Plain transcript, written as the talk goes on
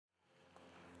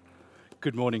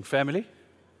Good morning, family.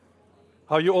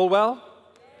 Are you all well?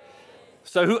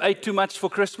 So who ate too much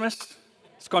for Christmas?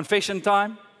 It's confession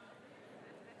time.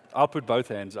 I'll put both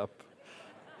hands up.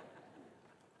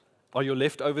 Are your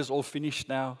leftovers all finished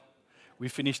now? We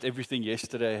finished everything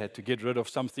yesterday. I had to get rid of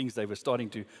some things. They were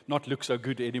starting to not look so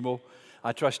good anymore.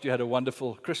 I trust you had a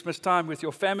wonderful Christmas time with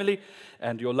your family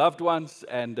and your loved ones.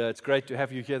 And it's great to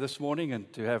have you here this morning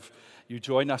and to have you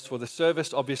join us for the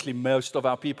service. Obviously, most of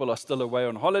our people are still away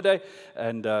on holiday,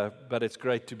 but it's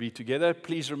great to be together.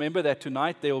 Please remember that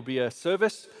tonight there will be a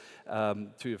service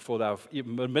for our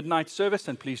midnight service,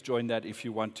 and please join that if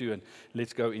you want to. And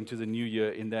let's go into the new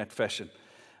year in that fashion.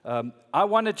 I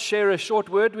wanted to share a short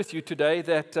word with you today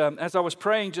that as I was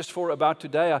praying just for about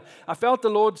today, I felt the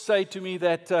Lord say to me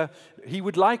that He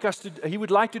would like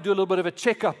to do a little bit of a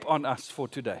checkup on us for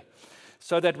today.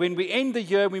 So that when we end the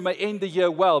year, we may end the year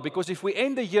well. Because if we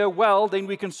end the year well, then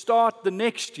we can start the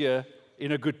next year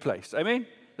in a good place. Amen?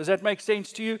 Does that make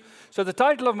sense to you? So the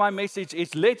title of my message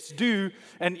is Let's Do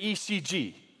an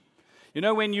ECG. You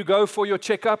know, when you go for your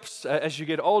checkups, as you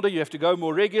get older, you have to go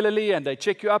more regularly, and they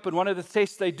check you up. And one of the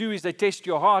tests they do is they test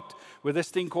your heart with this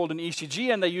thing called an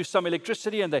ECG, and they use some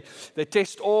electricity, and they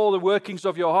test all the workings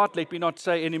of your heart. Let me not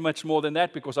say any much more than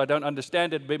that, because I don't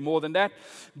understand it a bit more than that.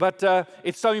 But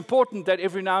it's so important that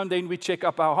every now and then we check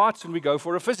up our hearts and we go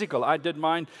for a physical. I did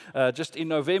mine just in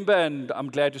November, and I'm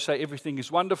glad to say everything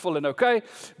is wonderful and okay.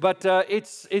 But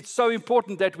it's so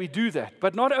important that we do that.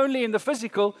 But not only in the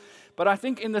physical, but I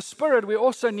think in the spirit, we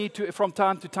also need to, from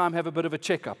time to time, have a bit of a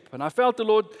checkup. And I felt the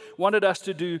Lord wanted us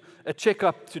to do a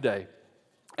checkup today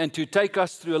and to take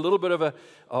us through a little bit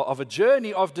of a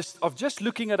journey of just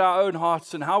looking at our own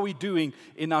hearts and how we're doing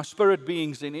in our spirit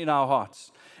beings and in our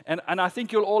hearts. And I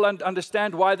think you'll all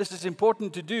understand why this is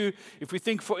important to do if we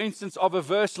think, for instance, of a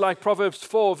verse like Proverbs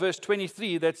 4, verse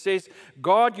 23, that says,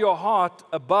 "Guard your heart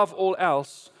above all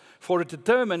else, for it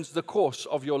determines the course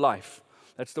of your life."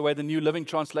 That's the way the New Living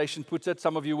Translation puts it.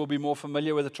 Some of you will be more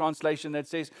familiar with the translation that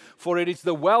says, "For it is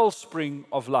the wellspring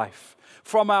of life.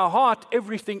 From our heart,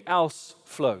 everything else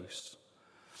flows."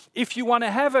 If you want to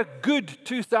have a good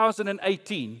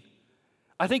 2018,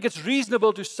 I think it's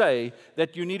reasonable to say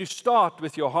that you need to start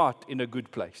with your heart in a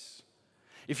good place.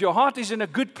 If your heart is in a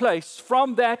good place,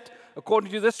 from that,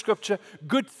 according to this scripture,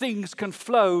 good things can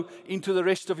flow into the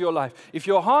rest of your life. If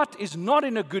your heart is not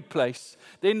in a good place,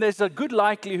 then there's a good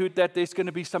likelihood that there's going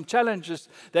to be some challenges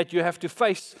that you have to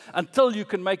face until you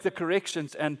can make the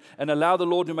corrections and allow the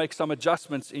Lord to make some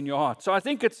adjustments in your heart. So I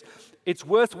think it's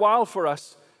worthwhile for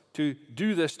us to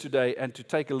do this today and to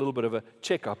take a little bit of a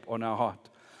checkup on our heart.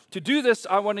 To do this,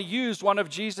 I want to use one of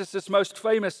Jesus' most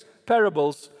famous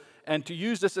parables and to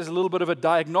use this as a little bit of a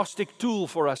diagnostic tool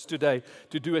for us today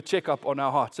to do a checkup on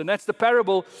our hearts. And that's the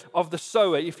parable of the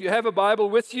sower. If you have a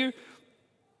Bible with you,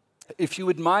 if you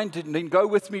would mind, then go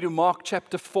with me to Mark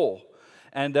chapter 4.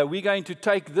 And we're going to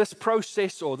take this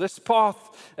process or this path,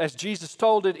 as Jesus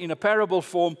told it in a parable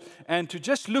form, and to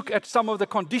just look at some of the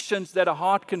conditions that a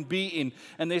heart can be in.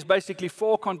 And there's basically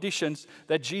 4 conditions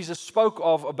that Jesus spoke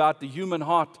of about the human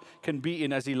heart can be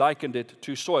in as He likened it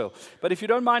to soil. But if you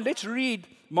don't mind, let's read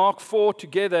Mark 4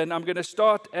 together. And I'm going to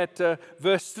start at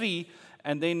verse 3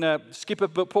 and then skip a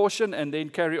portion and then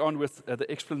carry on with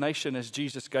the explanation as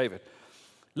Jesus gave it.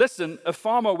 "Listen, a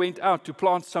farmer went out to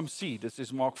plant some seed." This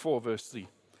is Mark 4, verse 3.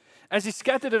 "As he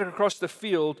scattered it across the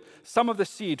field, some of the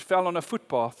seed fell on a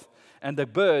footpath, and the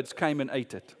birds came and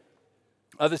ate it.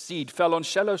 Other seed fell on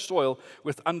shallow soil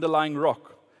with underlying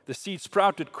rock. The seed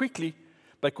sprouted quickly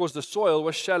because the soil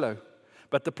was shallow.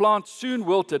 But the plant soon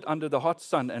wilted under the hot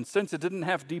sun, and since it didn't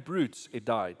have deep roots, it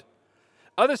died.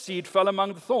 Other seed fell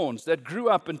among the thorns that grew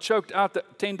up and choked out the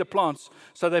tender plants,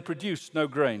 so they produced no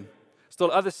grain.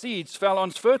 Still other seeds fell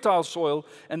on fertile soil,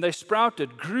 and they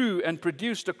sprouted, grew, and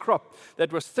produced a crop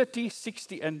that was 30,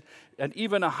 60, and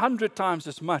even 100 times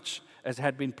as much as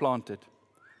had been planted."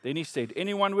 Then He said,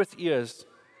 "Anyone with ears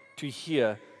to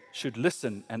hear should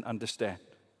listen and understand."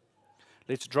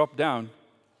 Let's drop down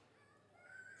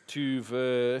to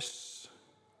verse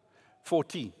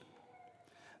 14.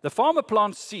 "The farmer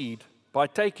plants seed by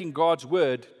taking God's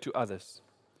word to others.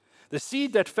 The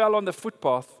seed that fell on the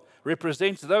footpath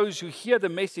represents those who hear the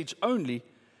message only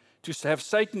to have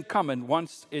Satan come at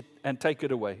once and take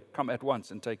it away.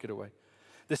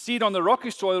 The seed on the rocky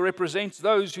soil represents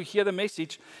those who hear the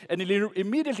message and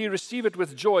immediately receive it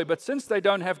with joy, but since they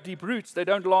don't have deep roots, they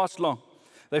don't last long.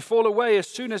 They fall away as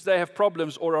soon as they have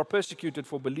problems or are persecuted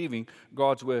for believing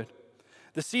God's word.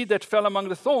 The seed that fell among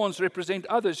the thorns represent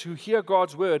others who hear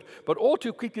God's word, but all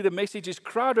too quickly the message is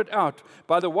crowded out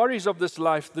by the worries of this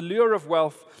life, the lure of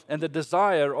wealth, and the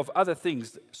desire of other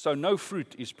things, so no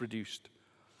fruit is produced.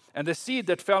 And the seed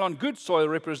that fell on good soil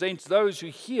represents those who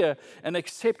hear and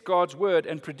accept God's word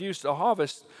and produce a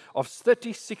harvest of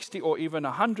 30, 60, or even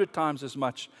 100 times as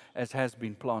much as has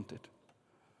been planted.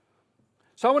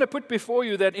 So I want to put before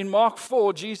you that in Mark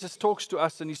 4, Jesus talks to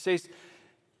us and he says,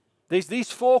 there's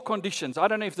these 4 conditions. I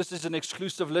don't know if this is an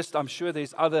exclusive list. I'm sure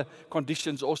there's other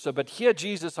conditions also. But here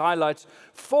Jesus highlights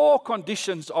 4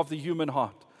 conditions of the human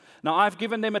heart. Now, I've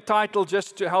given them a title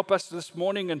just to help us this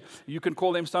morning, and you can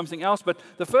call them something else. But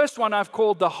the first one I've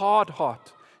called the hard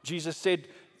heart. Jesus said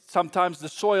sometimes the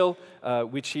soil,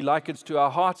 which he likens to our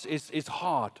hearts, is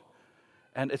hard.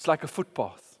 And it's like a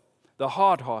footpath, the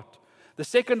hard heart. The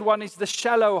second one is the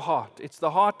shallow heart. It's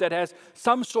the heart that has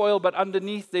some soil, but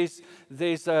underneath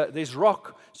there's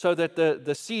rock, so that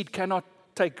the seed cannot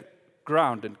take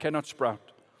ground and cannot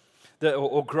sprout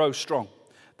or grow strong.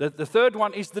 The third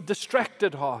one is the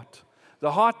distracted heart,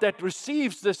 the heart that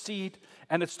receives the seed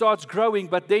and it starts growing,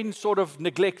 but then sort of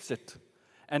neglects it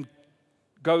and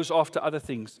goes after other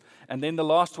things. And then the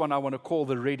last one I want to call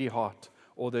the ready heart,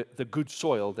 or the good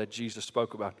soil that Jesus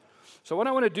spoke about. So what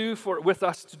I want to do with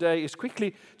us today is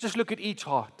quickly just look at each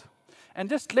heart. And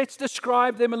just let's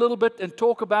describe them a little bit and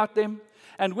talk about them.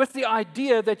 And with the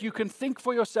idea that you can think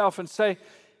for yourself and say,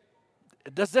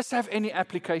 does this have any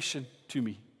application to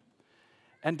me?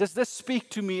 And does this speak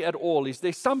to me at all? Is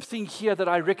there something here that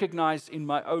I recognize in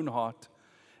my own heart?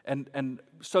 And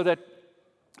so that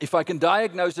if I can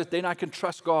diagnose it, then I can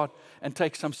trust God and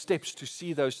take some steps to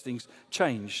see those things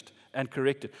changed and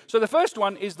corrected. So the first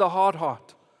one is the hard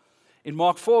heart. In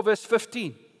Mark 4, verse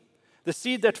 15, the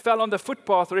seed that fell on the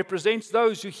footpath represents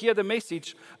those who hear the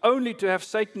message only to have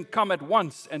Satan come at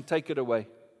once and take it away.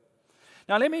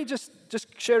 Now, let me just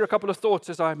share a couple of thoughts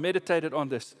as I meditated on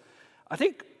this. I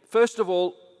think, first of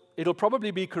all, it'll probably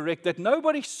be correct that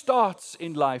nobody starts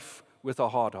in life with a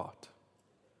hard heart.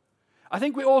 I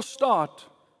think we all start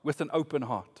with an open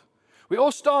heart. We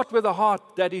all start with a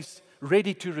heart that is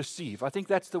ready to receive. I think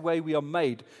that's the way we are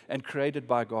made and created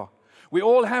by God. We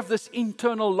all have this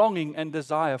internal longing and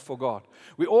desire for God.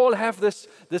 We all have this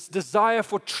desire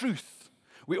for truth.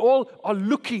 We all are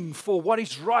looking for what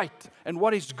is right and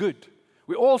what is good.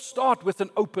 We all start with an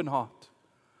open heart.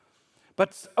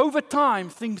 But over time,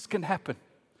 things can happen.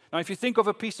 Now, if you think of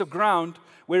a piece of ground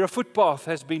where a footpath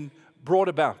has been brought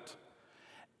about,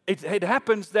 it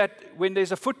happens that when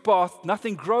there's a footpath,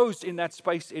 nothing grows in that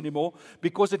space anymore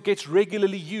because it gets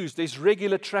regularly used. There's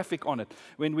regular traffic on it.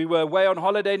 When we were away on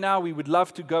holiday now, we would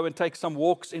love to go and take some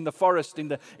walks in the forest, in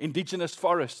the indigenous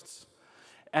forests.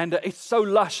 And it's so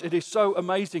lush. It is so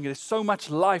amazing. There's so much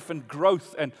life and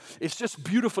growth, and it's just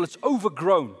beautiful. It's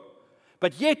overgrown.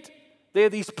 But yet, there are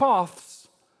these paths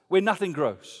where nothing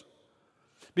grows.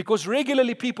 Because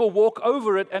regularly people walk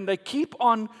over it and they keep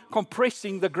on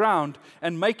compressing the ground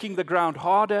and making the ground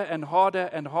harder and harder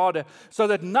and harder so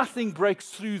that nothing breaks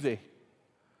through there.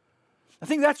 I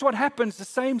think that's what happens. The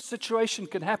same situation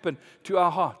can happen to our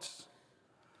hearts.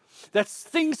 That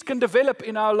things can develop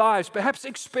in our lives, perhaps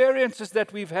experiences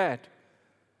that we've had,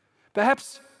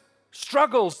 perhaps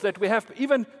struggles that we have,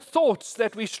 even thoughts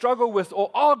that we struggle with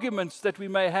or arguments that we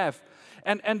may have.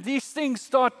 And these things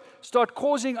start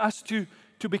causing us to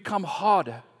become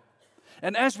harder.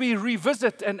 And as we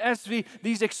revisit and as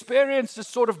these experiences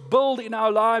sort of build in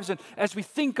our lives and as we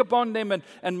think upon them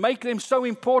and make them so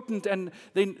important, and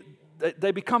then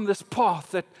they become this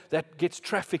path that gets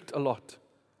trafficked a lot.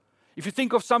 If you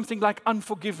think of something like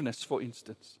unforgiveness, for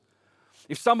instance.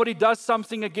 If somebody does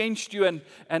something against you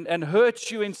and hurts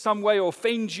you in some way or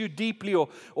offends you deeply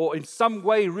or in some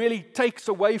way really takes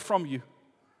away from you,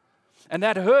 and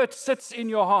that hurt sits in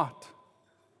your heart,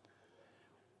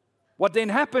 what then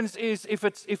happens is,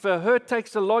 if a hurt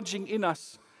takes a lodging in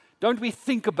us, don't we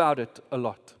think about it a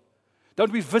lot?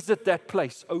 Don't we visit that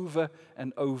place over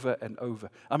and over and over?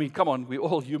 I mean, come on, we're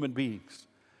all human beings.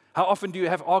 How often do you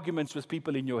have arguments with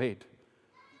people in your head?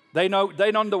 They're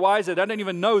none the wiser. They don't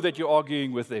even know that you're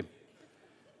arguing with them.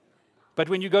 But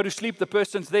when you go to sleep, the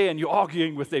person's there and you're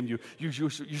arguing with them. You're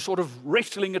sort of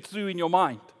wrestling it through in your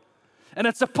mind. And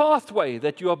it's a pathway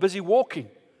that you are busy walking.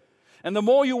 And the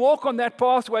more you walk on that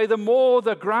pathway, the more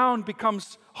the ground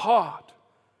becomes hard.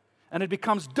 And it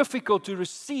becomes difficult to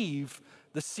receive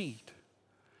the seed.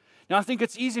 Now, I think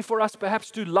it's easy for us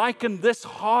perhaps to liken this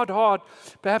hard heart.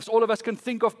 Perhaps all of us can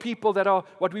think of people that are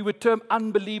what we would term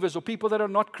unbelievers, or people that are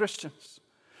not Christians,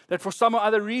 that for some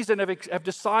other reason have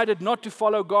decided not to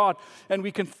follow God. And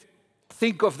we can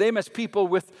think of them as people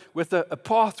with a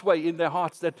pathway in their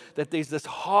hearts, that there's this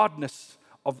hardness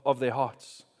of their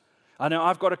hearts. I know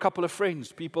I've got a couple of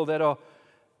friends, people that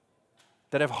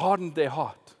have hardened their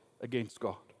heart against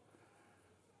God.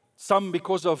 Some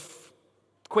because of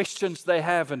questions they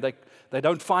have, and they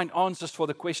don't find answers for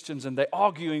the questions, and they're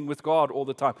arguing with God all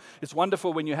the time. It's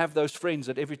wonderful when you have those friends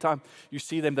that every time you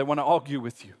see them, they want to argue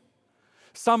with you.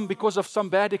 Some because of some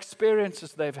bad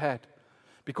experiences they've had,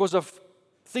 because of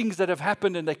things that have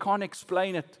happened and they can't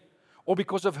explain it, or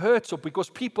because of hurts, or because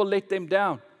people let them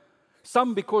down.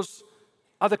 Some because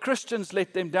other Christians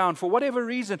let them down. For whatever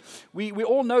reason, we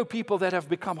all know people that have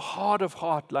become hard of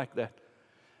heart like that.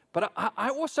 But I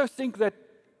also think that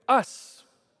us,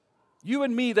 you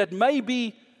and me, that may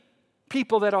be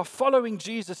people that are following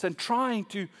Jesus and trying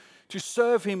to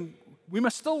serve Him, we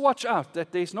must still watch out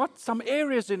that there's not some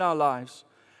areas in our lives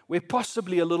where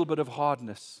possibly a little bit of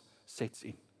hardness sets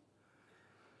in.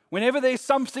 Whenever there's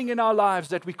something in our lives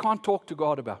that we can't talk to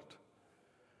God about,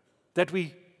 that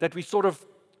we sort of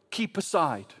keep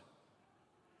aside,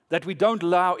 that we don't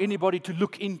allow anybody to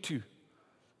look into,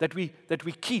 that we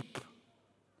keep,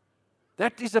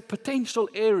 that is a potential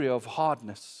area of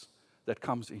hardness that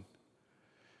comes in.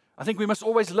 I think we must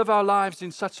always live our lives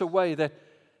in such a way that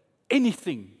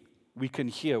anything we can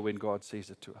hear when God says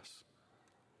it to us.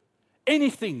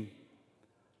 Anything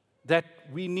that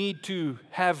we need to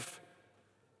have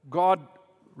God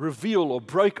reveal or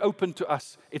break open to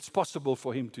us, it's possible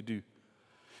for Him to do.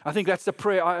 I think that's the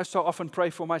prayer I so often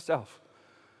pray for myself.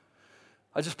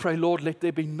 I just pray, Lord, let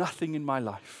there be nothing in my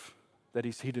life that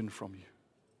is hidden from you.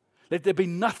 Let there be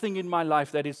nothing in my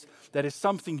life that is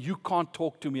something you can't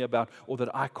talk to me about or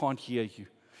that I can't hear you.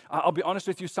 I'll be honest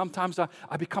with you, sometimes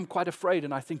I become quite afraid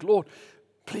and I think, Lord,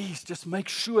 please just make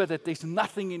sure that there's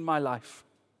nothing in my life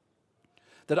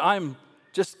that I'm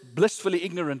just blissfully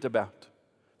ignorant about,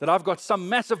 that I've got some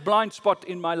massive blind spot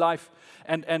in my life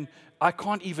and I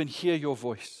can't even hear your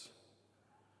voice.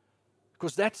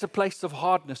 Because that's a place of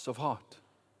hardness of heart.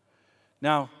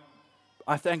 Now,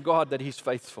 I thank God that He's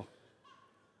faithful,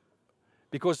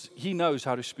 because He knows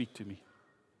how to speak to me.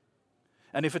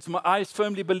 And I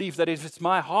firmly believe that if it's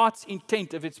my heart's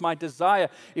intent, if it's my desire,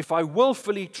 if I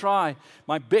willfully try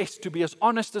my best to be as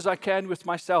honest as I can with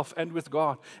myself and with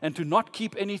God, and to not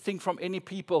keep anything from any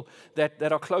people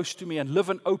that are close to me and live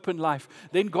an open life,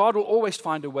 then God will always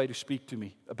find a way to speak to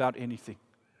me about anything.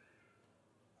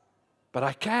 But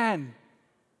I can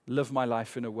live my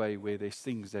life in a way where there's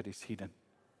things that is hidden.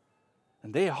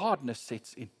 And their hardness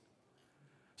sets in.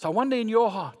 So I wonder in your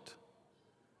heart,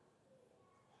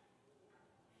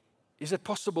 is it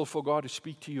possible for God to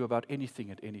speak to you about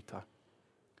anything at any time?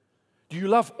 Do you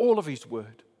love all of His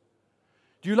Word?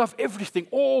 Do you love everything,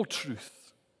 all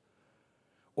truth?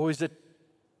 Or is it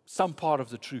some part of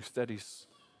the truth that is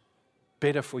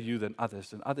better for you than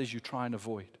others, and others you try and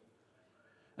avoid?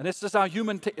 And this is our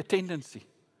human tendency.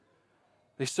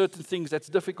 There's certain things that's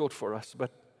difficult for us, but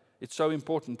it's so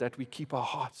important that we keep our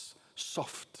hearts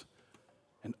soft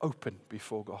and open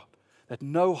before God, that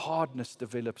no hardness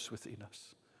develops within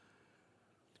us.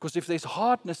 Because if there's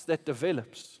hardness that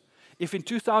develops, if in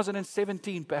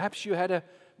 2017 perhaps you had a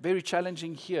very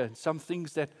challenging year, and some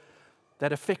things that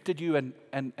affected you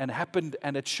and happened,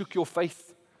 and it shook your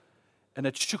faith, and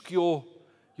it shook your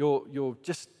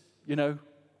just,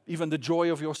 even the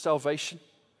joy of your salvation,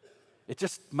 it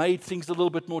just made things a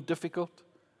little bit more difficult.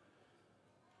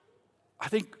 I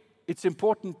think it's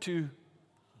important to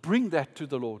bring that to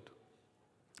the Lord,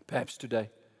 perhaps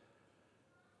today.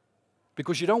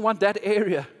 Because you don't want that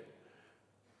area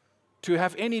to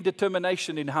have any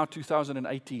determination in how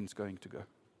 2018 is going to go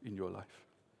in your life.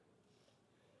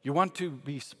 You want to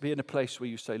be in a place where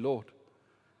you say, Lord,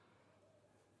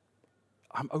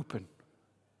 I'm open.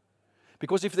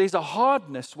 Because if there's a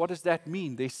hardness, what does that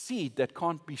mean? There's seed that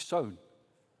can't be sown.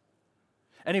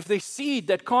 And if there's seed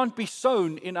that can't be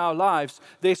sown in our lives,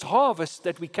 there's harvest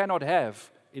that we cannot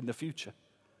have in the future.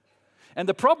 And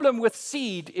the problem with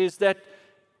seed is that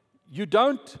you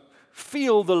don't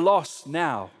feel the loss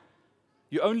now.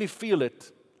 You only feel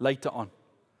it later on.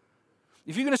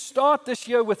 If you're going to start this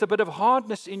year with a bit of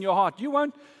hardness in your heart, you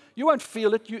won't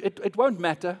feel it. It won't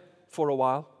matter for a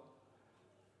while.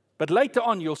 But later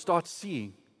on, you'll start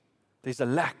seeing there's a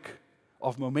lack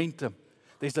of momentum.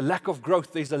 There's a lack of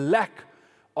growth. There's a lack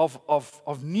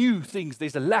of new things.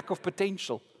 There's a lack of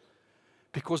potential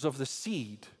because of the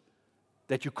seed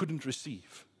that you couldn't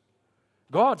receive.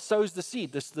 God sows the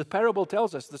seed. The parable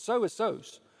tells us the sower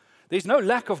sows. There's no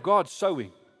lack of God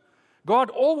sowing. God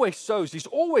always sows. He's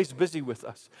always busy with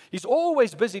us. He's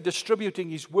always busy distributing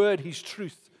His word, His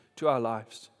truth to our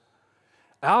lives.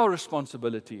 Our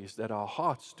responsibility is that our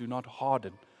hearts do not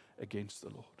harden against the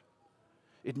Lord.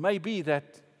 It may be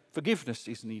that forgiveness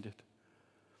is needed.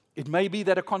 It may be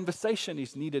that a conversation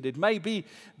is needed. It may be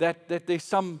that there's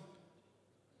some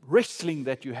wrestling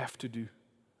that you have to do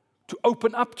to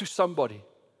open up to somebody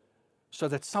so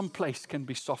that some place can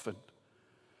be softened.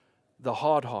 The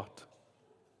hard heart.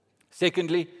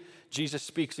 Secondly, Jesus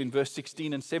speaks in verse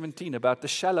 16 and 17 about the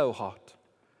shallow heart.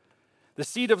 The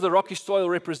seed of the rocky soil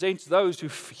represents those who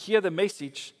hear the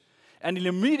message and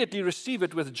immediately receive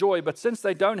it with joy, but since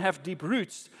they don't have deep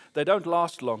roots, they don't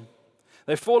last long.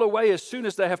 They fall away as soon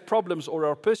as they have problems or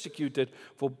are persecuted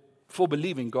for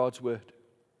believing God's word.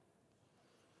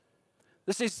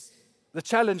 This is the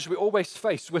challenge we always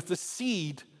face with the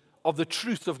seed of the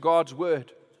truth of God's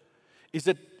word, is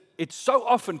that it so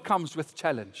often comes with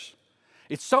challenge.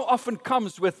 It so often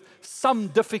comes with some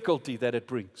difficulty that it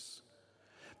brings.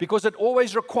 Because it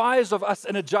always requires of us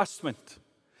an adjustment.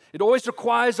 It always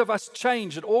requires of us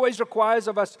change. It always requires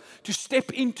of us to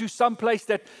step into some place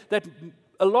that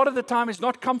a lot of the time is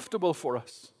not comfortable for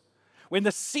us. When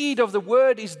the seed of the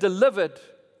word is delivered,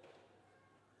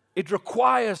 it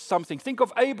requires something. Think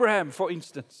of Abraham, for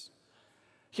instance.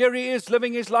 Here he is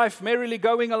living his life, merrily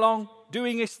going along,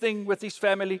 doing his thing with his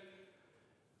family.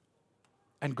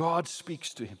 And God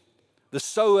speaks to him. The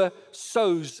sower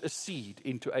sows a seed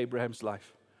into Abraham's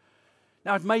life.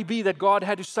 Now, it may be that God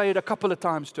had to say it a couple of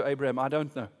times to Abraham. I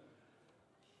don't know.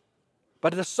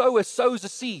 But the sower sows a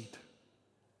seed.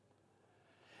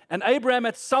 And Abraham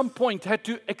at some point had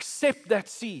to accept that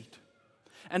seed.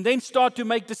 And then start to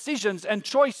make decisions and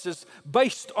choices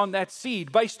based on that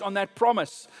seed, based on that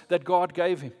promise that God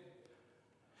gave him.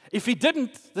 If he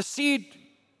didn't, the seed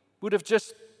would have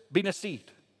just been a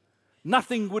seed.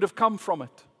 Nothing would have come from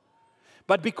it.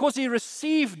 But because he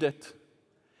received it,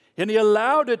 and he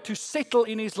allowed it to settle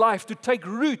in his life, to take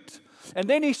root, and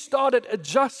then he started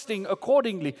adjusting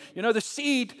accordingly. You know, the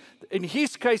seed, in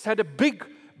his case, had a big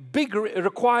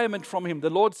requirement from him. The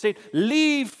Lord said,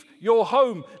 leave your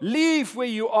home, leave where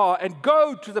you are, and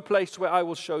go to the place where I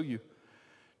will show you.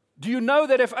 Do you know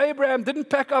that if Abraham didn't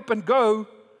pack up and go,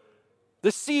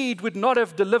 the seed would not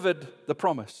have delivered the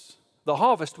promise? The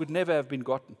harvest would never have been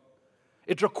gotten.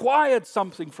 It required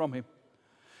something from him.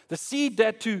 The seed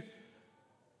had to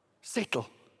settle.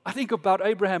 I think about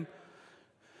Abraham.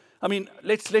 I mean,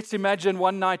 let's imagine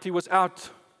one night he was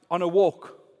out on a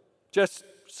walk, just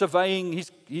surveying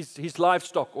his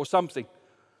livestock or something.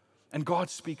 And God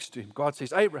speaks to him. God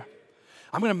says, Abraham,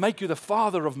 I'm going to make you the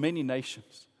father of many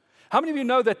nations. How many of you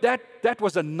know that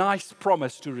was a nice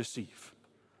promise to receive?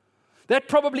 That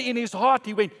probably in his heart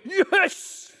he went,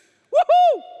 yes!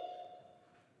 Woohoo!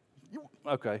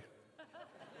 Okay.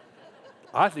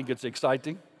 I think it's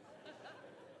exciting.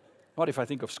 Not if I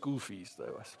think of school fees,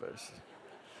 though, I suppose.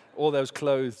 All those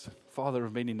clothes, father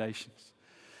of many nations.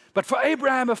 But for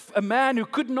Abraham, a man who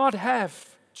could not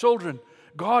have children,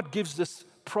 God gives this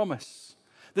promise.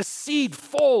 The seed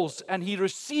falls and he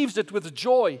receives it with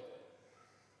joy.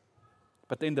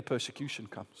 But then the persecution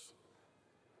comes.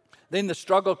 Then the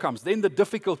struggle comes. Then the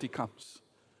difficulty comes.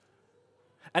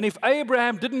 And if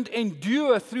Abraham didn't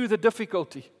endure through the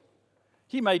difficulty,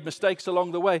 he made mistakes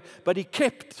along the way, but he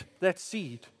kept that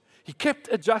seed. He kept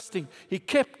adjusting. He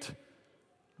kept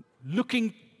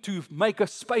looking to make a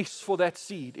space for that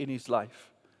seed in his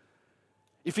life.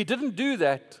 If he didn't do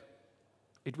that,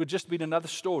 it would just be another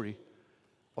story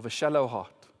of a shallow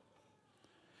heart.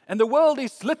 And the world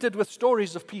is littered with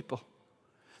stories of people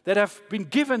that have been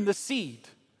given the seed,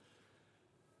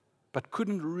 but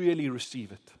couldn't really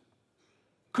receive it.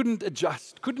 Couldn't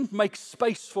adjust, couldn't make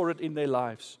space for it in their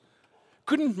lives,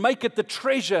 couldn't make it the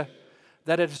treasure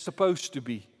that it is supposed to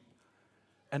be.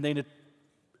 And then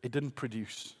it didn't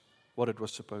produce what it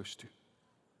was supposed to.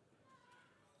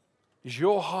 Is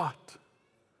your heart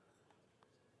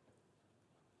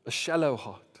a shallow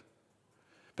heart?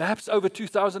 Perhaps over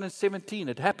 2017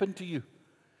 it happened to you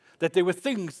that there were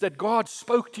things that God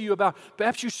spoke to you about.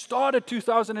 Perhaps you started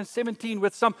 2017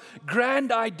 with some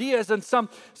grand ideas and some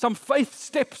faith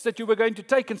steps that you were going to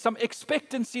take and some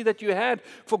expectancy that you had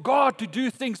for God to do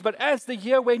things. But as the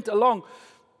year went along,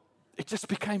 it just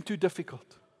became too difficult.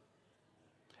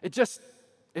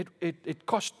 It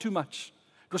cost too much.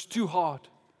 It was too hard.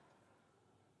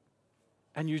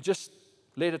 And you just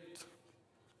let it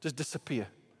just disappear.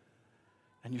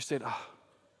 And you said,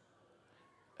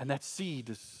 and that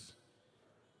seed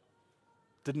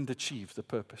didn't achieve the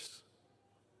purpose.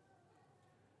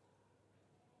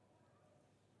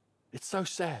 It's so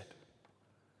sad.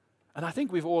 And I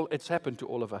think it's happened to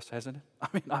all of us, hasn't it? I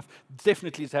mean,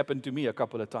 definitely it's happened to me a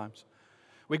couple of times.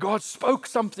 Where God spoke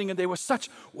something and there was such,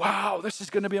 wow, this is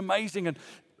going to be amazing.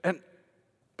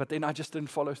 But then I just didn't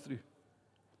follow through.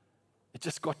 It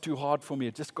just got too hard for me.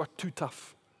 It just got too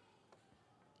tough.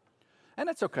 And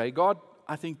that's okay. God,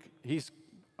 I think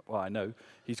I know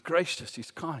He's gracious,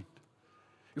 He's kind.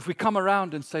 If we come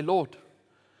around and say, Lord,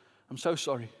 I'm so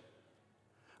sorry.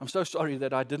 I'm so sorry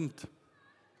that I didn't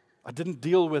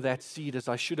deal with that seed as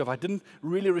I should have. I didn't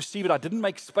really receive it. I didn't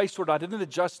make space for it. I didn't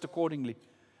adjust accordingly.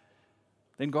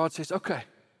 Then God says, okay,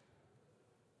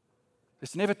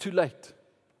 it's never too late.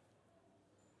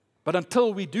 But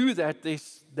until we do that,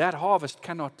 that harvest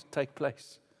cannot take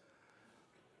place.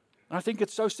 And I think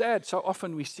it's so sad. So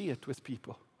often we see it with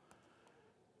people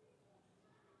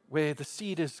where the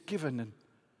seed is given and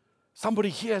somebody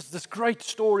hears this great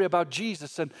story about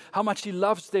Jesus and how much He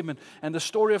loves them and the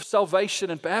story of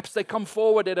salvation. And perhaps they come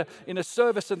forward in a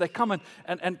service and they come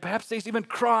and perhaps there's even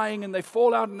crying and they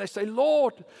fall out and they say,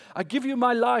 Lord, I give you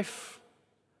my life.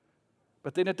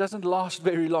 But then it doesn't last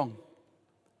very long.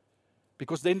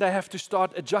 Because then they have to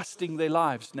start adjusting their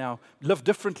lives now, live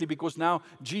differently because now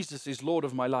Jesus is Lord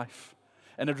of my life.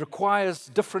 And it requires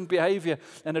different behavior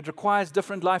and it requires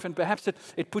different life. And perhaps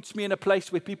it puts me in a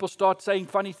place where people start saying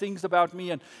funny things about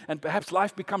me and perhaps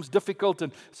life becomes difficult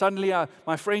and suddenly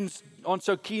my friends aren't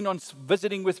so keen on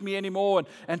visiting with me anymore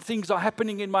and things are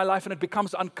happening in my life and it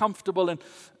becomes uncomfortable. And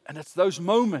it's those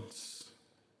moments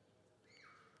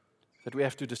that we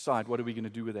have to decide, what are we going to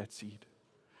do with that seed?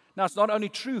 Now, it's not only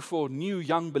true for new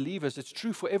young believers, it's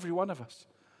true for every one of us.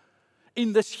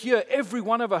 In this year, every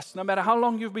one of us, no matter how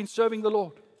long you've been serving the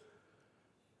Lord.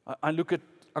 I look at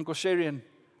Uncle Sherry and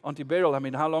Auntie Beryl,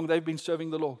 how long they've been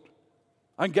serving the Lord.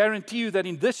 I guarantee you that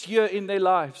in this year in their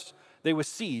lives, there were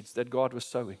seeds that God was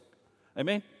sowing.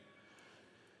 Amen?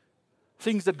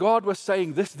 Things that God was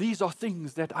saying, these are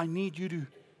things that I need you to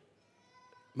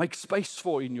make space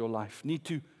for in your life, need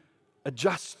to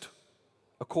adjust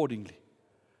accordingly.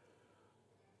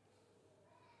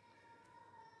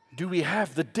 Do we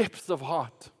have the depth of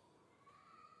heart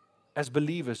as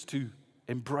believers to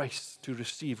embrace, to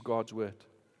receive God's word?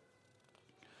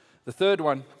 The third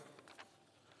one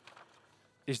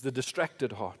is the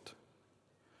distracted heart.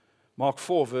 Mark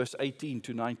 4, verse 18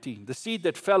 to 19. The seed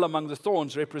that fell among the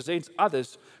thorns represents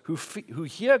others who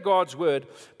hear God's word,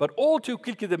 but all too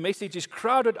quickly the message is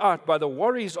crowded out by the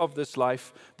worries of this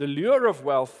life, the lure of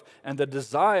wealth, and the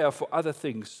desire for other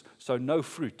things, so no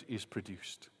fruit is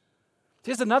produced.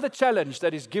 Here's another challenge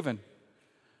that is given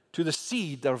to the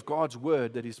seed of God's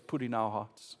word that is put in our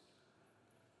hearts.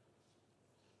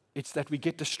 It's that we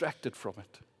get distracted from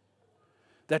it,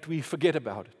 that we forget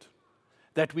about it,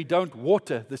 that we don't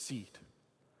water the seed.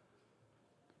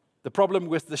 The problem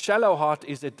with the shallow heart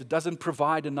is that it doesn't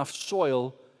provide enough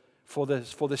soil for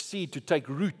the seed to take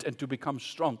root and to become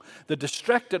strong. The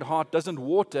distracted heart doesn't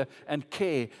water and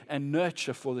care and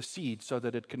nurture for the seed so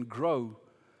that it can grow.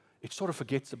 It sort of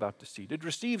forgets about the seed. It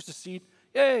receives the seed,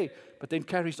 yay, but then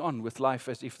carries on with life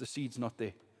as if the seed's not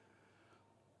there.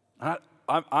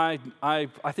 I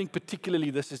think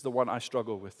particularly this is the one I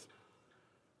struggle with.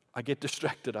 I get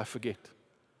distracted, I forget.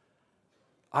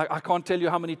 I can't tell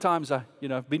you how many times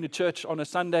I've been to church on a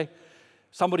Sunday.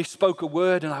 Somebody spoke a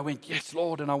word and I went, yes,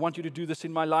 Lord, and I want you to do this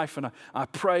in my life. And I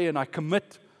pray and I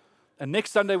commit. And next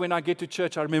Sunday when I get to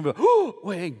church, I remember,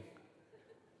 I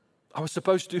was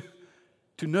supposed to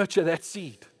nurture that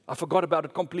seed. I forgot about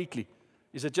it completely.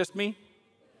 Is it just me?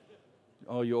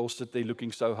 Oh, you all sit there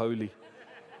looking so holy.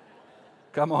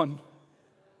 Come on.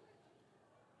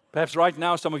 Perhaps right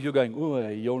now some of you are going,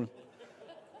 you're...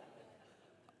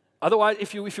 Otherwise,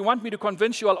 if you want me to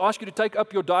convince you, I'll ask you to take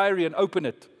up your diary and open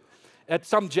it at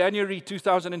some January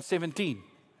 2017.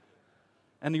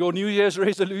 And your New Year's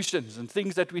resolutions and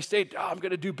things that we said, I'm going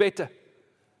to do better.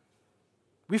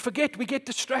 We forget, we get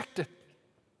distracted.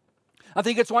 I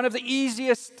think it's one of the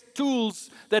easiest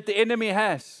tools that the enemy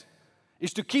has,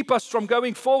 is to keep us from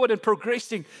going forward and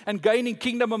progressing and gaining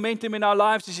kingdom momentum in our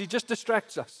lives, is he just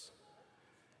distracts us.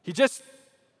 He just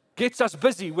gets us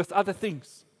busy with other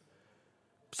things.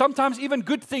 Sometimes even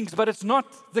good things, but it's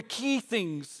not the key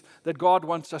things that God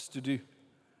wants us to do.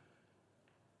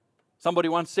 Somebody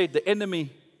once said, the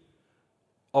enemy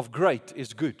of great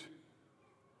is good.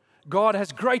 God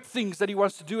has great things that he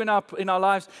wants to do in our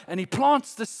lives, and he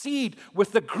plants the seed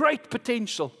with the great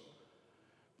potential.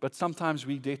 But sometimes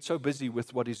we get so busy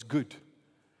with what is good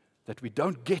that we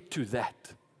don't get to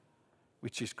that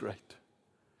which is great.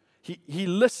 He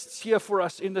lists here for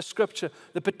us in the scripture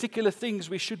the particular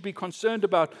things we should be concerned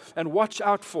about and watch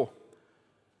out for.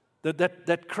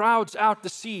 That crowds out the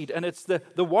seed, and it's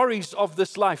the worries of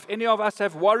this life. Any of us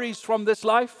have worries from this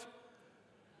life?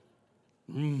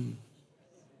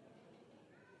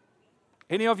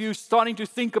 Any of you starting to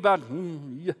think about,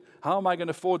 how am I going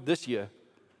to afford this year?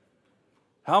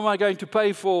 How am I going to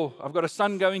pay for, I've got a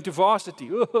son going to varsity.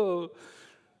 How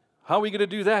are we going to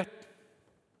do that?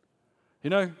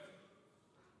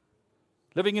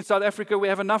 Living in South Africa, we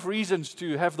have enough reasons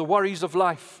to have the worries of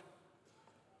life.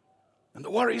 And the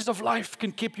worries of life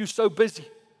can keep you so busy.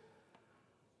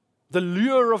 The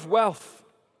lure of wealth.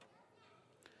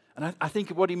 And I think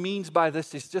what he means by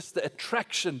this is just the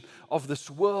attraction of this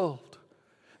world.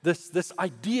 This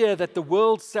idea that the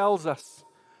world sells us.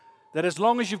 That as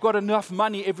long as you've got enough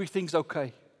money, everything's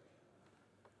okay.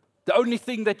 The only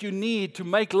thing that you need to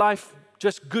make life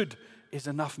just good is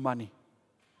enough money.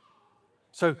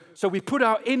 So we put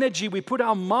our energy, we put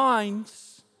our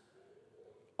minds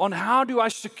on how do I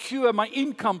secure my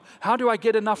income? How do I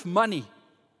get enough money?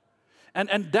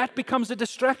 And that becomes a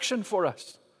distraction for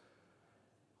us.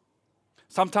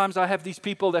 Sometimes I have these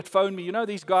people that phone me,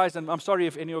 these guys, and I'm sorry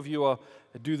if any of you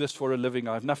do this for a living.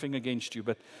 I have nothing against you,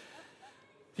 but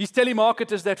these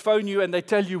telemarketers that phone you and they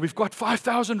tell you, we've got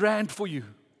 5,000 rand for you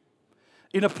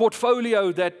in a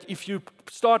portfolio that if you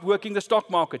start working the stock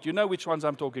market, you know which ones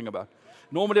I'm talking about.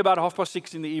 Normally about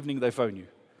 6:30 in the evening they phone you.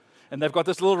 And they've got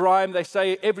this little rhyme, they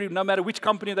say no matter which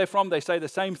company they're from, they say the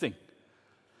same thing.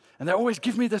 And they always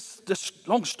give me this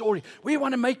long story. We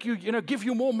want to make you, give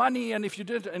you more money, and if you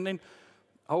did, and then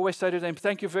I always say to them,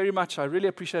 thank you very much, I really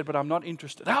appreciate it, but I'm not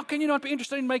interested. How can you not be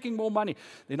interested in making more money?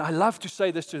 Then I love to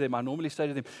say this to them. I normally say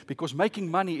to them, because making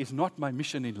money is not my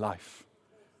mission in life.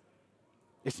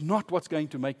 It's not what's going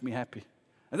to make me happy.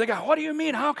 And they go, what do you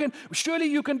mean? Surely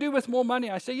you can do with more money.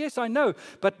 I say, yes, I know.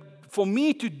 But for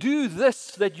me to do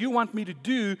this that you want me to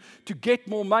do to get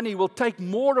more money will take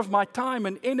more of my time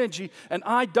and energy. And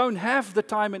I don't have the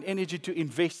time and energy to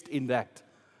invest in that.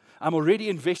 I'm already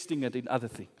investing it in other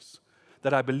things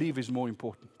that I believe is more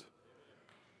important.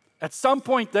 At some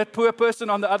point, that poor person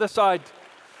on the other side,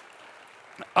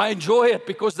 I enjoy it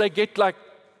because they get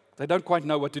they don't quite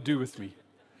know what to do with me.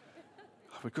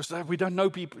 Because we don't know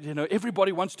people,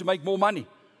 everybody wants to make more money.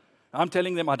 I'm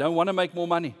telling them I don't want to make more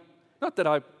money. Not that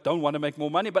I don't want to make more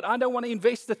money, but I don't want to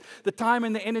invest the time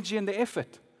and the energy and the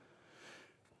effort.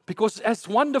 Because as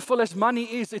wonderful as money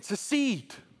is, it's a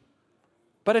seed.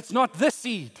 But it's not the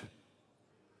seed.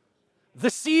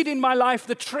 The seed in my life,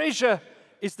 the treasure,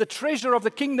 is the treasure of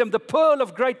the kingdom. The pearl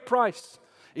of great price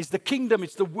is the kingdom.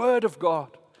 It's the word of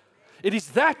God. It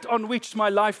is that on which my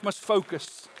life must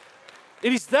focus.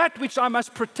 It is that which I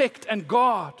must protect and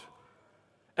guard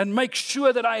and make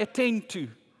sure that I attend to.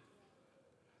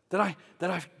 That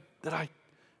I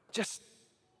just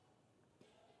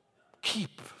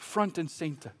keep front and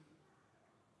center.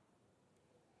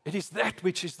 It is that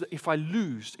which is, if I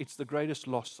lose, it's the greatest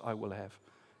loss I will have.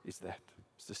 Is that.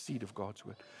 It's the seed of God's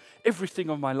word.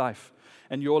 Everything of my life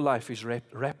and your life is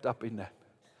wrapped up in that.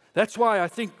 That's why I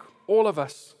think all of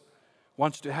us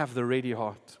wants to have the ready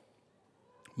heart.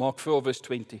 Mark 4, verse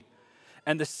 20.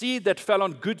 And the seed that fell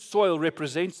on good soil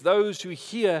represents those who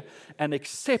hear and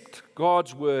accept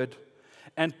God's word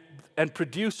and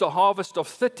produce a harvest of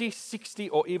 30, 60,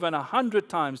 or even 100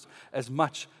 times as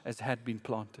much as had been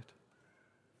planted.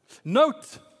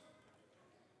 Note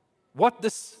what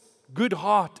this good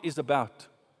heart is about.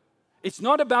 It's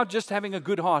not about just having a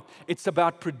good heart. It's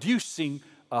about producing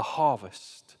a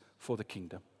harvest for the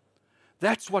kingdom.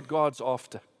 That's what God's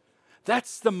after.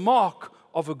 That's the mark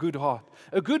of a good heart.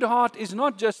 A good heart is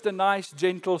not just a nice,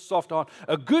 gentle, soft heart.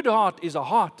 A good heart is a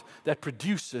heart that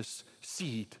produces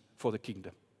seed for the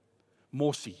kingdom.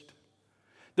 More seed.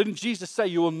 Didn't Jesus say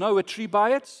you will know a tree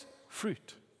by its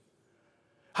fruit?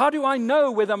 How do I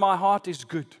know whether my heart is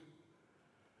good?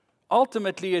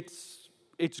 Ultimately,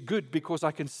 it's good because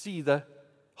I can see the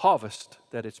harvest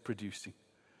that it's producing.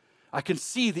 I can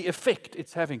see the effect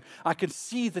it's having. I can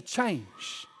see the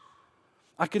change.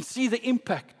 I can see the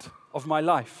impact of my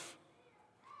life.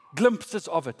 Glimpses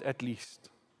of it, at least.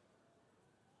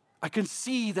 I can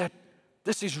see that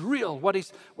this is real. What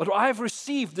I have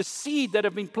received, the seed that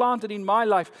have been planted in my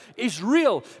life is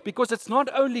real because it's not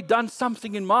only done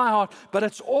something in my heart, but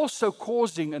it's also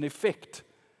causing an effect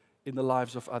in the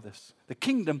lives of others. The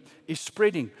kingdom is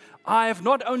spreading. I have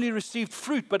not only received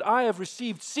fruit, but I have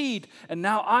received seed, and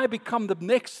now I become the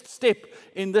next step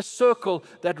in this circle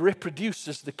that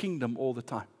reproduces the kingdom all the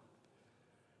time.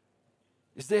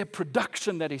 Is there a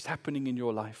production that is happening in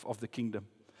your life of the kingdom?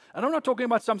 And I'm not talking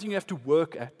about something you have to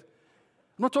work at.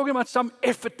 I'm not talking about some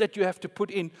effort that you have to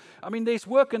put in. I mean, there's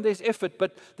work and there's effort,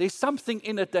 but there's something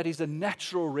in it that is a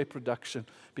natural reproduction.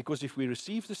 Because if we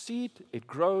receive the seed, it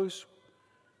grows,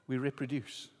 we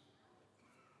reproduce.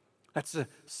 That's a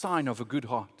sign of a good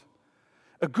heart.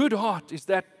 A good heart is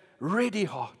that ready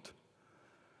heart.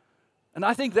 And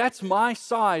I think that's my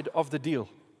side of the deal.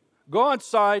 God's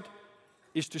side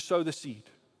is to sow the seed.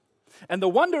 And the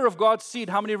wonder of God's seed,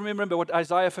 how many remember what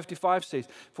Isaiah 55 says?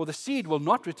 For the seed will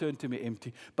not return to me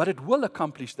empty, but it will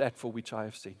accomplish that for which I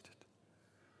have sent it.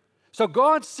 So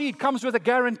God's seed comes with a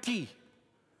guarantee.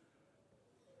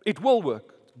 It will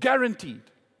work, guaranteed,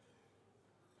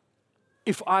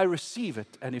 if I receive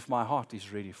it and if my heart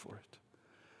is ready for it.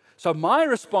 So my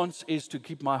response is to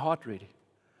keep my heart ready.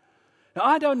 Now,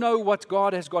 I don't know what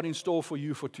God has got in store for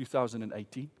you for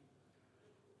 2018.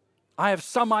 I have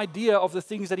some idea of the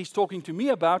things that He's talking to me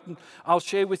about, and I'll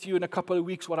share with you in a couple of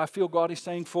weeks what I feel God is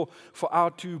saying for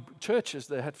our two churches,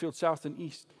 the Hatfield South and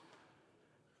East.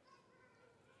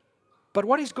 But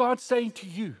what is God saying to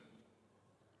you?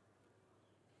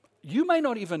 You may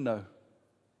not even know,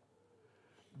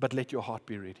 but let your heart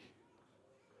be ready.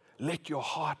 Let your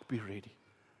heart be ready.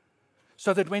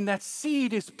 So that when that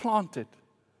seed is planted,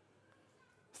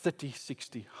 30,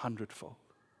 60, 100-fold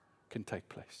can take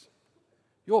place.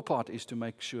 Your part is to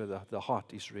make sure that the heart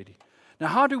is ready. Now,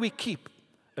 how do we keep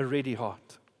a ready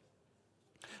heart?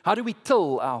 How do we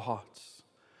till our hearts?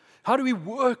 How do we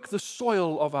work the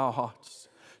soil of our hearts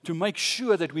to make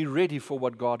sure that we're ready for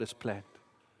what God has planned?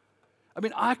 I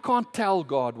mean, I can't tell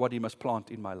God what He must plant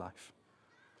in my life.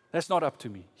 That's not up to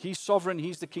me. He's sovereign.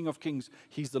 He's the King of Kings.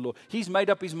 He's the Lord. He's made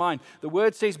up His mind. The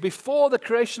Word says, before the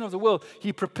creation of the world,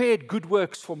 He prepared good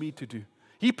works for me to do.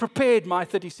 He prepared my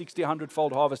 30, 60,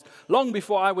 100-fold harvest long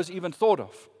before I was even thought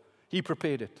of. He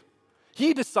prepared it.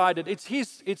 He decided it's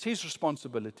His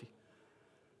responsibility.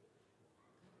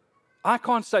 I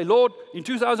can't say, Lord, in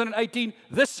 2018,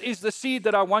 this is the seed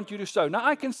that I want you to sow. Now,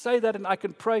 I can say that and I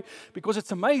can pray, because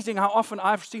it's amazing how often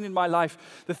I've seen in my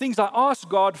life the things I ask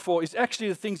God for is actually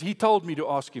the things He told me to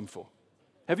ask Him for.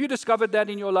 Have you discovered that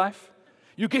in your life?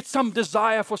 You get some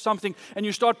desire for something and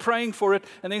you start praying for it,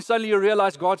 and then suddenly you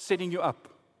realize God's setting you up.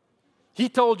 He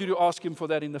told you to ask Him for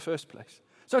that in the first place.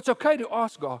 So it's okay to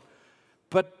ask God.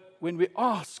 But when we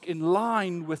ask in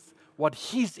line with what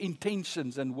His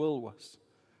intentions and will was,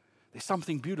 there's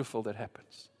something beautiful that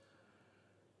happens.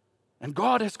 And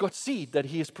God has got seed that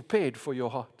He has prepared for your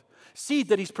heart. Seed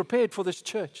that He's prepared for this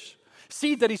church.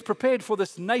 Seed that He's prepared for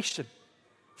this nation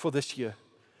for this year.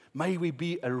 May we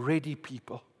be a ready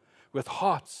people with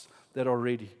hearts that are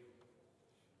ready.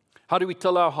 How do we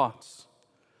tell our hearts?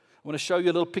 I want to show you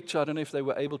a little picture. I don't know if they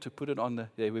were able to put it on the...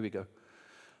 There we go.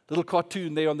 Little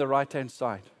cartoon there on the right-hand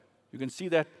side. You can see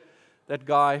that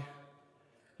guy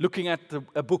looking at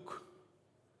a book,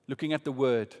 looking at the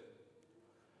Word.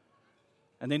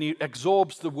 And then he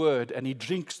absorbs the Word and he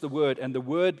drinks the Word, and the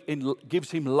Word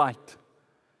gives him light.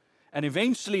 And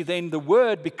eventually then the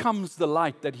Word becomes the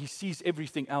light that he sees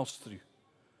everything else through.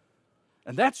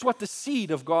 And that's what the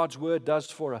seed of God's Word does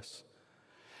for us.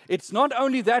 It's not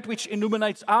only that which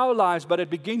illuminates our lives, but it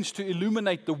begins to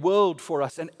illuminate the world for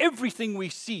us. And everything we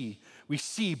see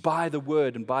by the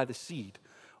Word and by the seed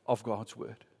of God's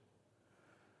Word.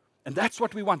 And that's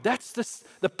what we want. That's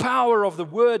the power of the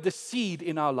Word, the seed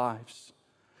in our lives.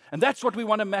 And that's what we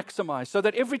want to maximize. So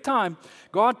that every time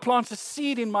God plants a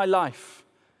seed in my life,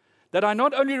 that I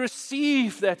not only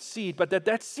receive that seed, but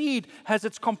that seed has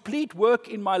its complete work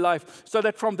in my life. So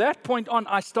that from that point on,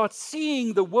 I start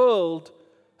seeing the world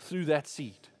through that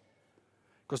seed.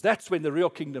 Because that's when the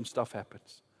real kingdom stuff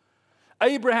happens.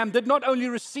 Abraham did not only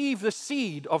receive the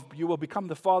seed of you will become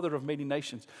the father of many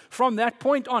nations. From that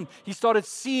point on, he started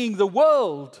seeing the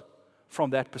world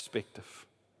from that perspective.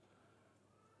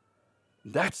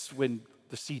 That's when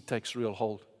the seed takes real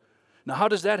hold. Now, how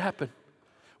does that happen?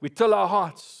 We till our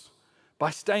hearts by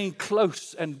staying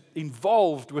close and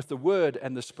involved with the Word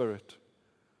and the Spirit.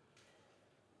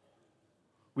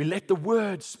 We let the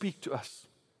Word speak to us.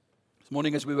 This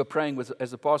morning as we were praying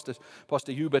as the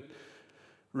Pastor Hubert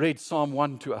read Psalm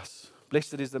 1 to us.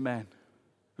 Blessed is the man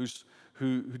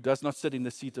who does not sit in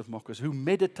the seat of mockers, who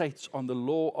meditates on the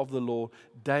law of the Lord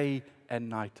day and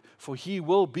night. For he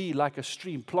will be like a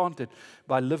stream planted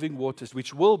by living waters,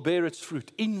 which will bear its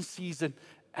fruit in season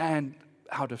and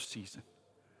out of season.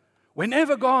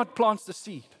 Whenever God plants the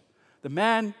seed, the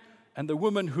man and the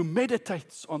woman who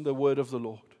meditates on the word of the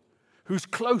Lord, who's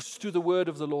close to the word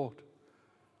of the Lord,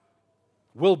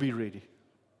 will be ready.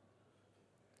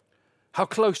 How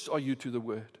close are you to the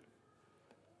word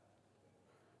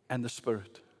and the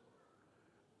Spirit?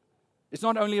 It's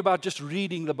not only about just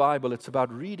reading the Bible, it's about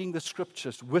reading the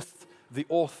Scriptures with the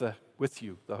author, with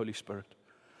you, the Holy Spirit.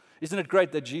 Isn't it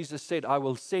great that Jesus said, I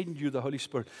will send you the Holy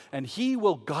Spirit, and He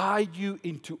will guide you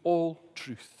into all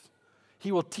truth.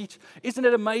 He will teach. Isn't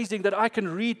it amazing that I can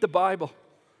read the Bible?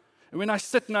 And when I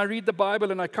sit and I read the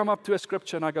Bible and I come up to a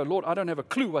scripture and I go, Lord, I don't have a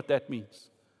clue what that means.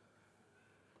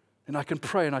 And I can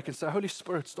pray and I can say, Holy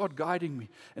Spirit, start guiding me.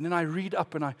 And then I read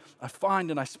up and I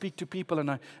find and I speak to people. And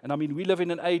I mean, we live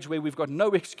in an age where we've got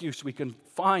no excuse. We can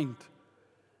find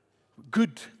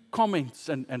good comments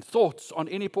and thoughts on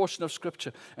any portion of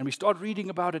Scripture. And we start reading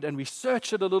about it and we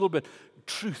search it a little bit.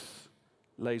 Truth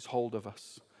lays hold of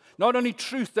us. Not only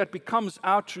truth that becomes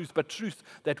our truth, but truth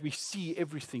that we see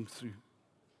everything through.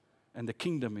 And the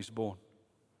kingdom is born.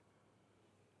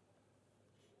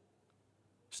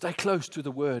 Stay close to the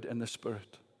Word and the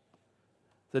Spirit.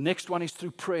 The next one is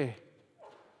through prayer.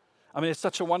 I mean, it's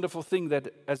such a wonderful thing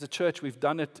that as a church, we've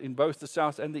done it in both the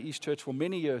South and the East Church for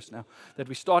many years now, that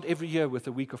we start every year with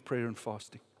a week of prayer and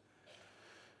fasting.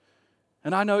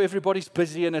 And I know everybody's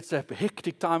busy and it's a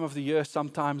hectic time of the year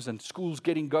sometimes, and school's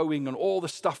getting going and all the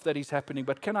stuff that is happening.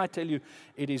 But can I tell you,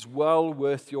 it is well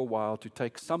worth your while to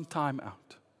take some time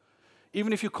out.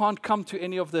 Even if you can't come to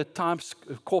any of the times,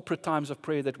 corporate times of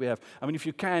prayer that we have. I mean, if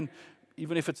you can,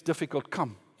 even if it's difficult,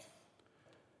 come.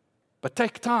 But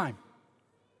take time.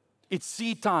 It's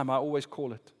seed time, I always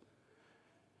call it.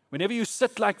 Whenever you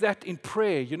sit like that in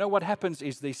prayer, you know what happens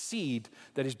is there's seed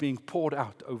that is being poured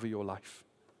out over your life.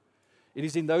 It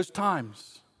is in those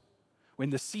times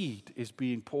when the seed is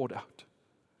being poured out.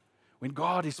 When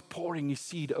God is pouring His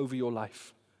seed over your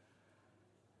life.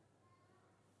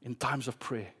 In times of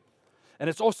prayer. And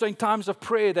it's also in times of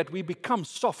prayer that we become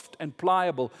soft and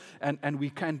pliable and we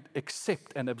can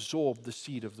accept and absorb the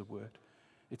seed of the Word.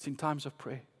 It's in times of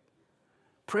prayer.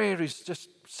 Prayer is just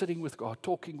sitting with God,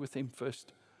 talking with Him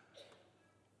first.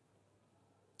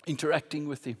 Interacting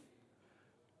with Him.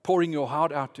 Pouring your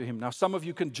heart out to Him. Now, some of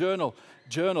you can journal.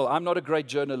 I'm not a great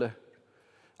journaler.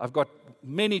 I've got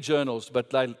many journals,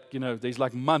 but there's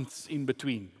like months in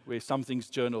between where something's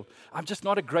journaled. I'm just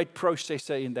not a great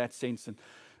processor in that sense, and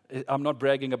I'm not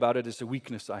bragging about it. It's a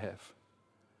weakness I have.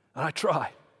 And I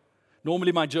try.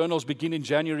 Normally, my journals begin in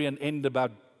January and end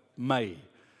about May.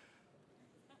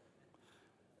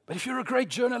 But if you're a great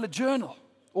journaler, journal.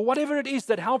 Or whatever it is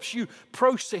that helps you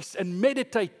process and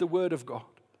meditate the Word of God.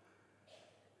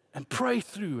 And pray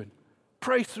through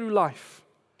life.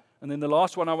 And then the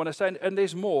last one I want to say, and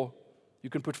there's more. You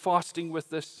can put fasting with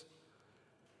this.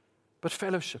 But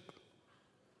fellowship.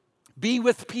 Be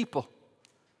with people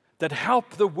that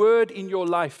help the Word in your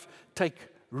life take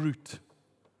root.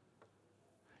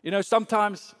 You know,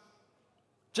 sometimes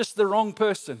just the wrong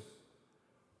person,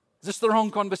 just the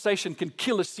wrong conversation can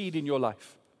kill a seed in your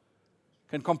life.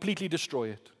 Can completely destroy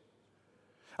it.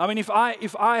 I mean, if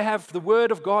I have the Word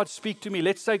of God speak to me,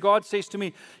 let's say God says to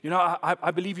me,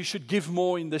 I believe you should give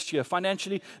more in this year.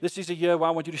 Financially, this is a year where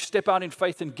I want you to step out in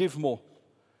faith and give more.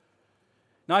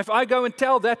 Now, if I go and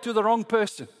tell that to the wrong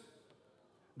person,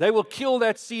 they will kill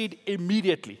that seed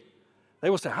immediately.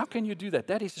 They will say, how can you do that?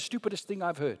 That is the stupidest thing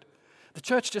I've heard. The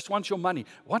church just wants your money.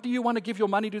 What do you want to give your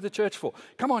money to the church for?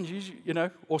 Come on,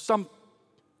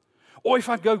 Or if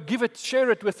I go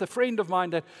share it with a friend of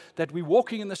mine that we're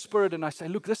walking in the Spirit, and I say,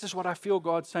 look, this is what I feel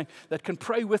God's saying, that can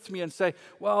pray with me and say,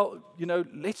 well,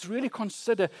 let's really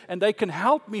consider, and they can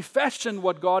help me fashion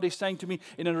what God is saying to me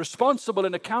in a responsible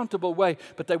and accountable way,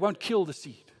 but they won't kill the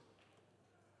seed.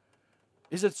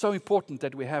 Is it so important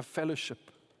that we have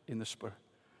fellowship in the Spirit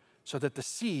so that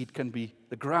the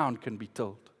ground can be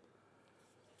tilled?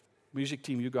 Music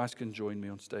team, you guys can join me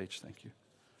on stage. Thank you.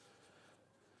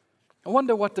 I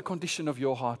wonder what the condition of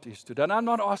your heart is today. And I'm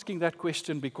not asking that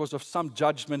question because of some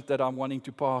judgment that I'm wanting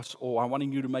to pass or I'm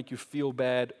wanting you to make you feel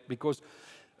bad, because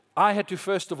I had to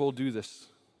first of all do this.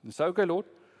 And say, okay, Lord,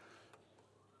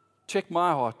 check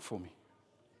my heart for me.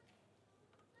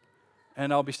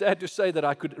 And I'll be sad to say that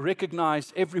I could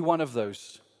recognize every one of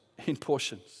those in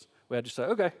portions where I had to say,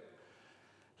 okay,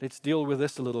 let's deal with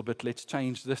this a little bit. Let's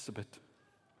change this a bit.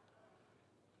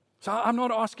 So I'm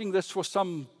not asking this for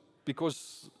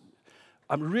because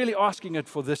I'm really asking it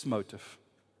for this motive.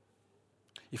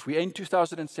 If we end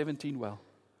 2017 well,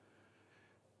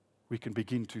 we can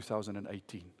begin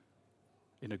 2018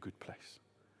 in a good place.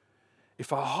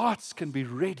 If our hearts can be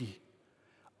ready,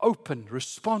 open,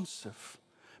 responsive,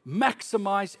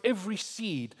 maximize every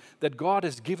seed that God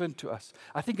has given to us.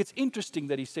 I think it's interesting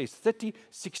that He says 30,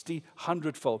 60,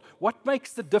 100-fold. What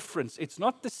makes the difference? It's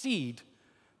not the seed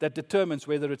that determines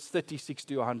whether it's 30,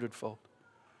 60, or 100-fold.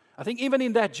 I think even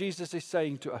in that, Jesus is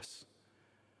saying to us,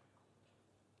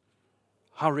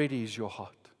 how ready is your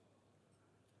heart?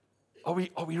 Are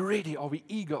we ready? Are we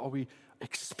eager? Are we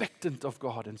expectant of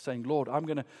God and saying, Lord,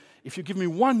 if you give me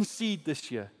one seed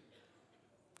this year,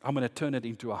 I'm going to turn it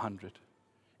into 100.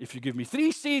 If you give me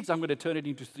 3 seeds, I'm going to turn it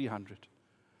into 300.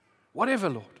 Whatever,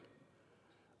 Lord.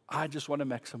 I just want to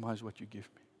maximize what you give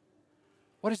me.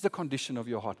 What is the condition of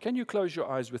your heart? Can you close your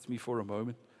eyes with me for a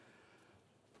moment?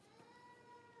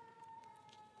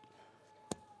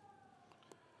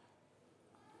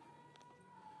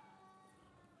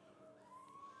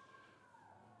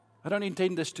 I don't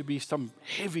intend this to be some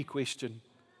heavy question.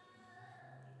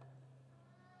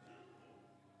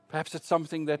 Perhaps it's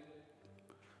something that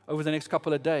Over the next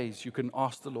couple of days, you can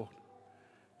ask the Lord.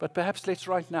 But perhaps let's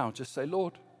right now just say,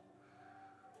 Lord,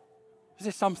 is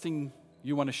there something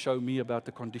you want to show me about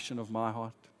the condition of my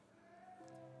heart?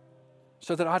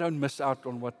 So that I don't miss out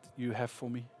on what you have for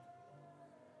me.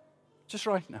 Just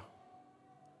right now.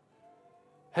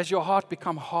 Has your heart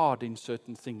become hard in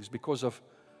certain things because of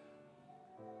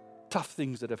tough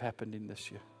things that have happened in this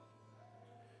year?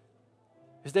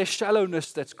 Is there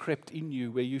shallowness that's crept in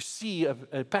you where you see a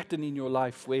pattern in your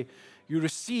life where you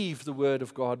receive the word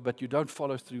of God but you don't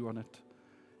follow through on it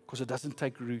because it doesn't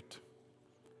take root?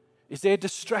 Is there a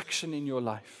distraction in your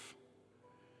life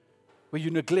where you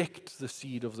neglect the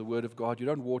seed of the word of God? You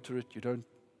don't water it, you don't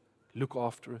look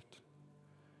after it.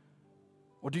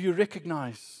 Or do you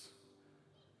recognize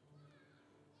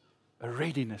a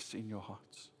readiness in your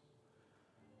hearts?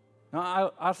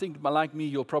 Now, I think, like me,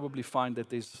 you'll probably find that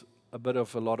there's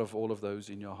a lot of all of those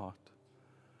in your heart.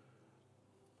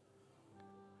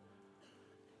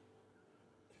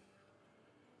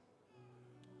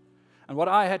 And what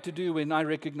I had to do when I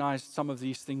recognized some of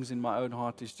these things in my own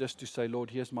heart is just to say, Lord,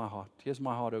 here's my heart. Here's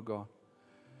my heart, oh God.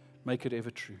 Make it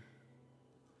ever true.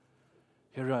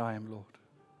 Here I am, Lord.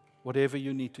 Whatever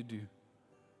you need to do.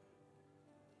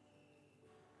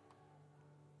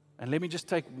 And let me just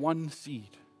take one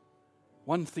seed,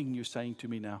 one thing you're saying to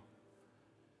me now,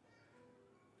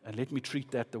 and let me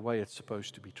treat that the way it's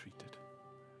supposed to be treated.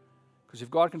 Because if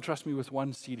God can trust me with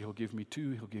one seed, He'll give me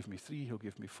 2, He'll give me 3, He'll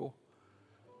give me 4.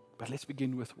 But let's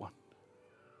begin with 1.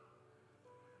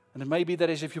 And it may be that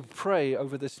as if you pray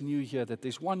over this new year, that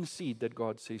there's one seed that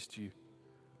God says to you,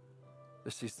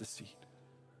 this is the seed.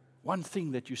 One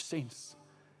thing that you sense,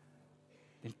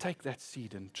 then take that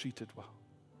seed and treat it well.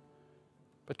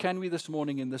 But can we this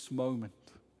morning, in this moment,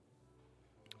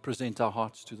 present our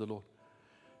hearts to the Lord?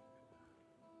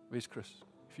 Where's Chris?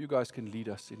 If you guys can lead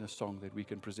us in a song that we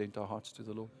can present our hearts to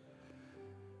the Lord.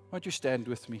 Why don't you stand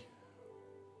with me?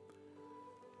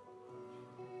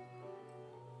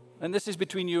 And this is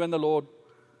between you and the Lord.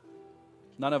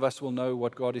 None of us will know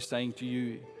what God is saying to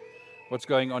you, what's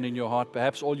going on in your heart.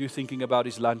 Perhaps all you're thinking about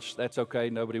is lunch. That's okay.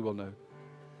 Nobody will know.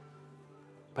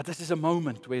 But this is a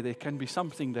moment where there can be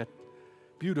something that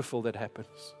beautiful that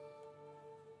happens.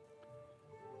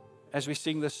 As we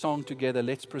sing this song together,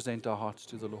 let's present our hearts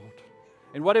to the Lord.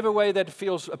 In whatever way that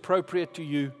feels appropriate to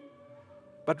you,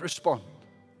 but respond.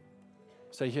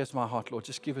 Say, here's my heart, Lord.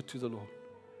 Just give it to the Lord.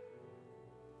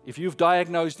 If you've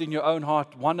diagnosed in your own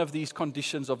heart one of these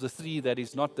conditions of the 3 that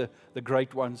is not the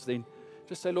great ones, then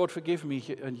just say, Lord, forgive me,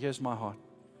 and here's my heart.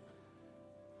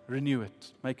 Renew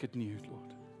it. Make it new,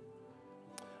 Lord.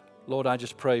 Lord, I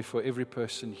just pray for every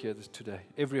person here today,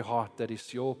 every heart that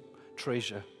is your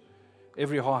treasure,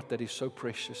 every heart that is so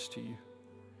precious to you,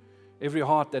 every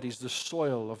heart that is the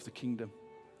soil of the kingdom.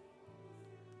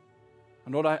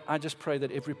 And Lord, I just pray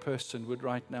that every person would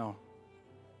right now,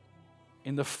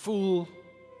 in the full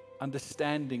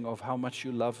understanding of how much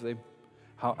you love them,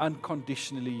 how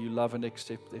unconditionally you love and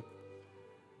accept them,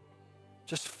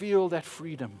 just feel that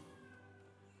freedom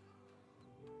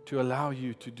to allow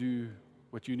you to do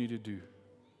what you need to do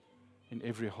in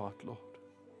every heart, Lord,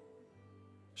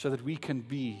 so that we can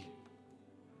be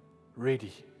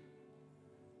ready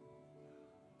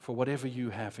for whatever you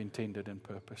have intended and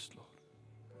purposed, Lord,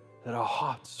 that our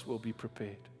hearts will be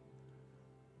prepared.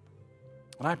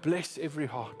 And I bless every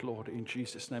heart, Lord, in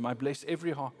Jesus' name. I bless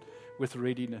every heart with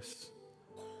readiness,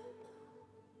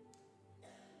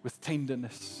 with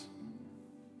tenderness,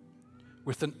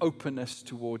 with an openness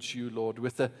towards you, Lord,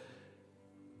 with an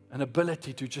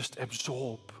ability to just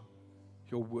absorb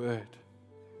your word,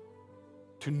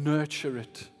 to nurture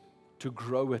it, to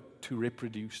grow it, to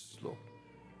reproduce, Lord.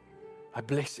 I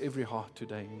bless every heart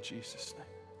today in Jesus' name.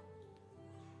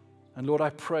 And Lord, I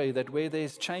pray that where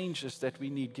there's changes that we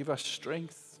need, give us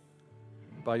strength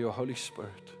by your Holy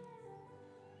Spirit.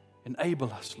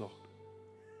 Enable us, Lord,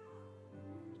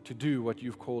 to do what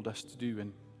you've called us to do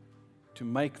and to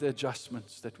make the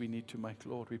adjustments that we need to make,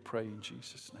 Lord. We pray in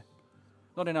Jesus' name.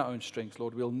 Not in our own strength,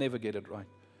 Lord. We'll never get it right.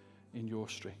 In your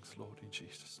strength, Lord, in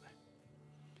Jesus' name.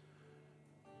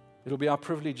 It'll be our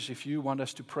privilege if you want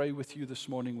us to pray with you this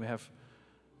morning. We have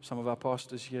some of our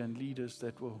pastors here and leaders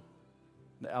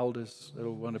the elders that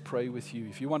will want to pray with you.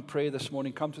 If you want prayer this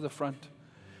morning, come to the front.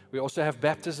 We also have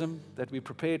baptism that we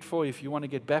prepared for. If you want to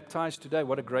get baptized today,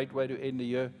 what a great way to end the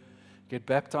year. Get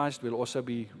baptized. We'll also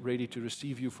be ready to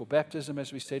receive you for baptism,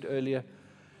 as we said earlier.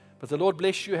 But the Lord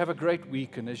bless you. Have a great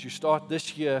week. And as you start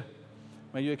this year,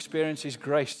 may you experience His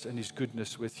grace and His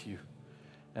goodness with you.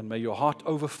 And may your heart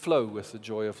overflow with the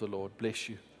joy of the Lord. Bless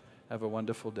you. Have a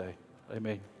wonderful day.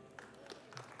 Amen.